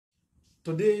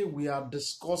Today we are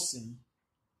discussing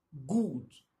good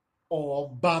or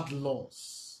bad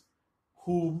laws,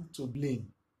 whom to blame.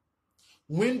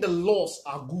 When the laws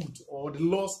are good or the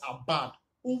laws are bad,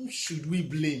 whom should we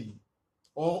blame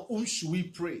or whom should we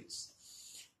praise?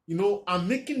 I'm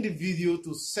making the video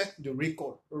to set the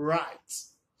record right.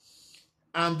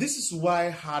 And this is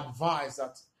why I advise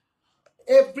that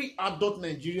every adult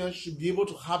Nigerian should be able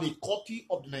to have a copy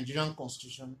of the Nigerian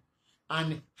Constitution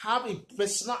and have a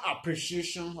personal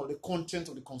appreciation of the content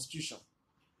of the Constitution,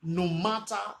 no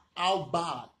matter how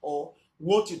bad or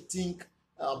what you think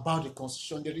about the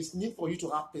Constitution. There is need for you to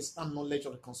have personal knowledge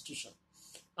of the Constitution.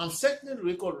 I'm setting the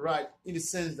record right in the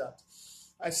sense that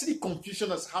I see the confusion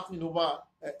that's happening over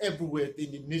everywhere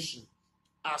in the nation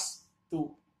as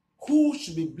to who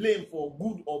should be blamed for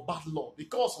good or bad law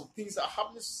because some things are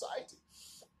happening in society.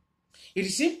 It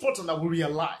is important that we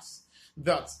realize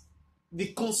that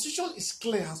the Constitution is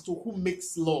clear as to who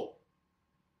makes law.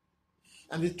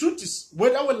 And the truth is,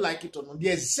 whether we like it or not, the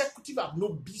executive have no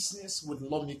business with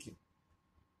lawmaking.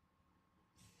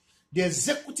 The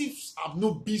executives have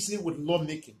no business with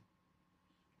lawmaking.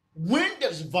 When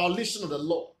there's a violation of the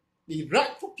law, the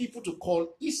rightful people to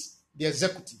call is the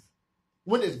executive.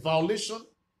 When there's violation,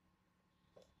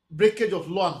 breakage of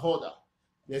law and order,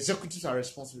 the executives are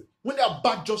responsible. When there are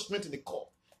bad judgment in the court,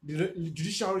 the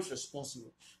judiciary is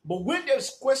responsible. But when there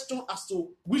is question as to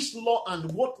which law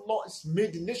and what law is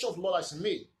made, the nature of law that is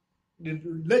made, the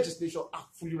legislature are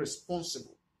fully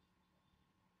responsible.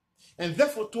 And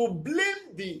therefore, to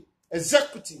blame the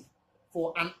executive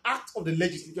for an act of the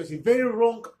legislature is a very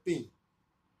wrong thing.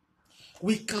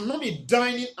 We cannot be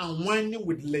dining and whining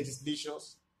with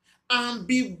legislatures and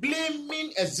be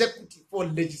blaming executive for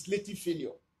legislative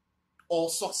failure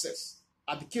or success,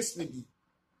 as the case may be.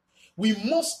 We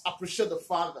must appreciate the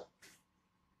fact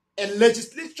that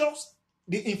legislatures,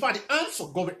 in fact, the arms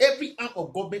of government, every arm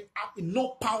of government have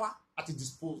enough power at its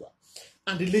disposal.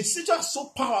 And the legislature is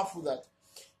so powerful that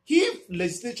if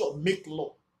legislature make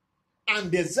law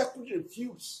and the executive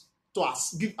refuse to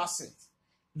give assent,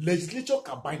 legislature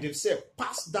can by themselves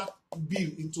pass that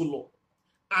bill into law.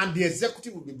 And the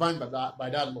executive will be bound by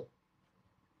that law.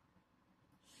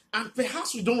 And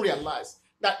perhaps we don't realize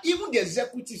that even the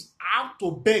executives have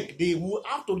to beg, they will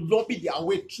have to lobby their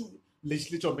way through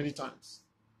legislature many times.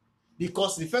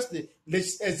 Because the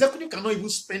executive cannot even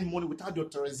spend money without the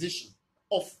authorization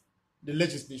of the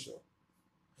legislature.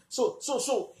 So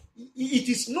it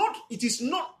is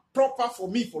not proper for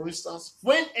me, for instance,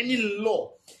 when any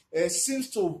law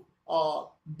seems to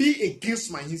be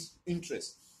against my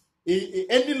interest.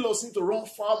 Any law seems to run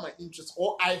foul my interest,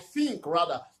 or I think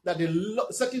rather that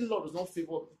certain law does not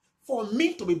favor me, for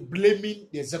me to be blaming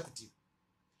the executive.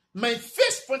 My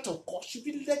first point of call should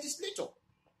be the legislature.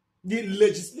 The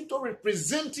legislature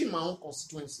representing my own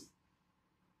constituency.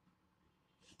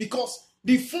 Because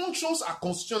the functions are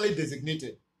constitutionally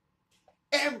designated.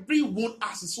 Everyone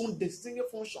has his own designated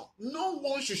function. No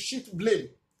one should shift blame.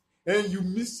 And you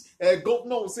miss,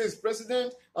 governor will say it's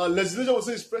president, legislature will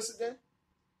say it's president.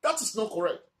 That is not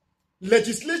correct.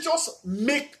 Legislatures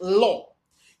make law.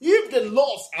 If the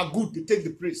laws are good, they take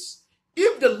the praise.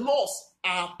 If the laws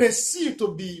are perceived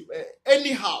to be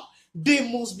anyhow,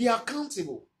 they must be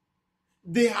accountable.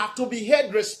 They have to be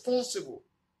held responsible.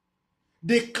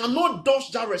 They cannot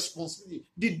dodge that responsibility.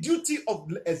 The duty of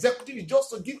the executive is just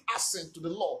to give assent to the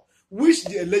law, which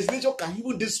the legislature can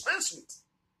even dispense with.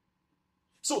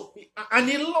 So, and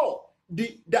in law,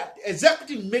 that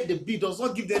executive made the bill does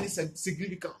not give them any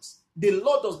significance. The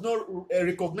law does not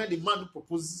recognize the man who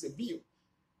proposes a bill.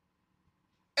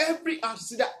 Every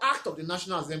act of the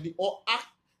National Assembly or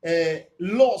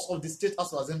laws of the State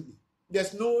House of Assembly,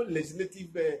 there's no legislative,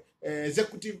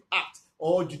 executive act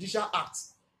or judicial act.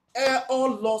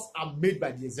 All laws are made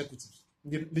by the executive,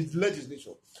 the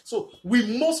legislature. So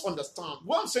we must understand.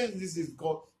 What I'm saying this is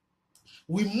God.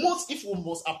 We must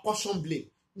apportion blame.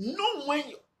 Know when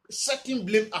certain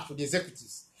blame are for the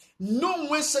executives. Know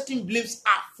when certain blames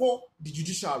are for the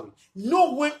judiciary.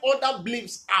 Know when other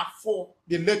blames are for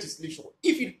the legislature.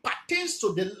 If it pertains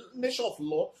to the nature of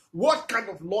law, what kind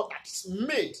of law that is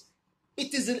made,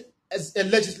 it is a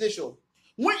legislation.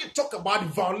 When you talk about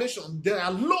violation, there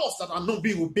are laws that are not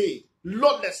being obeyed,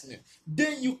 lawlessness.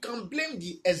 Then you can blame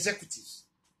the executives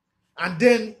and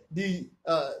then the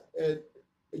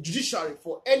judiciary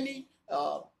for any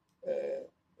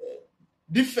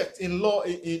defect in law,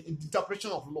 in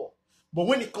interpretation of law. But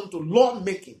when it comes to law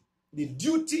making, the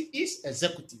duty is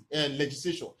executive and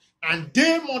legislature, and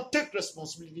they must take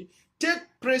responsibility, take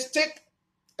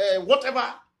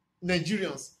whatever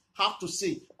Nigerians have to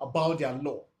say about their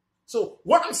law. So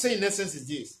what I'm saying in essence is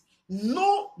this: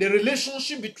 Know the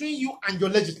relationship between you and your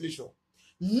legislature.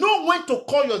 Know when to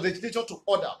call your legislature to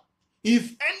order.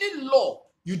 If any law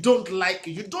you don't like,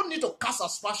 you don't need to cast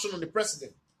aspersion on the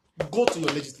president. Go to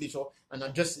your legislature and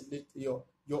address the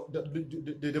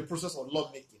process of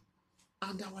lawmaking.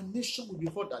 And our nation will be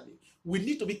orderly. We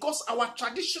need to, because our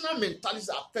traditional mentalities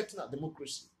are affecting our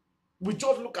democracy. We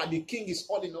just look at the king is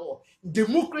all in all.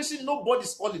 Democracy, nobody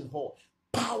is all in all.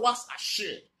 Powers are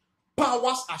shared.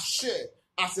 Powers are shared.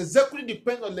 As executive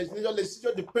depends on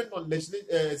legislature depends on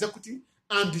executive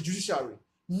and the judiciary.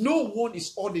 No one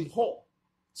is all in all.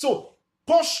 So,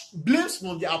 blames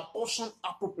must be apportioned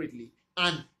appropriately,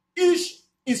 and each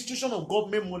institution of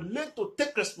government must learn to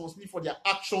take responsibility for their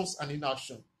actions and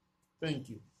inaction. Thank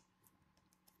you.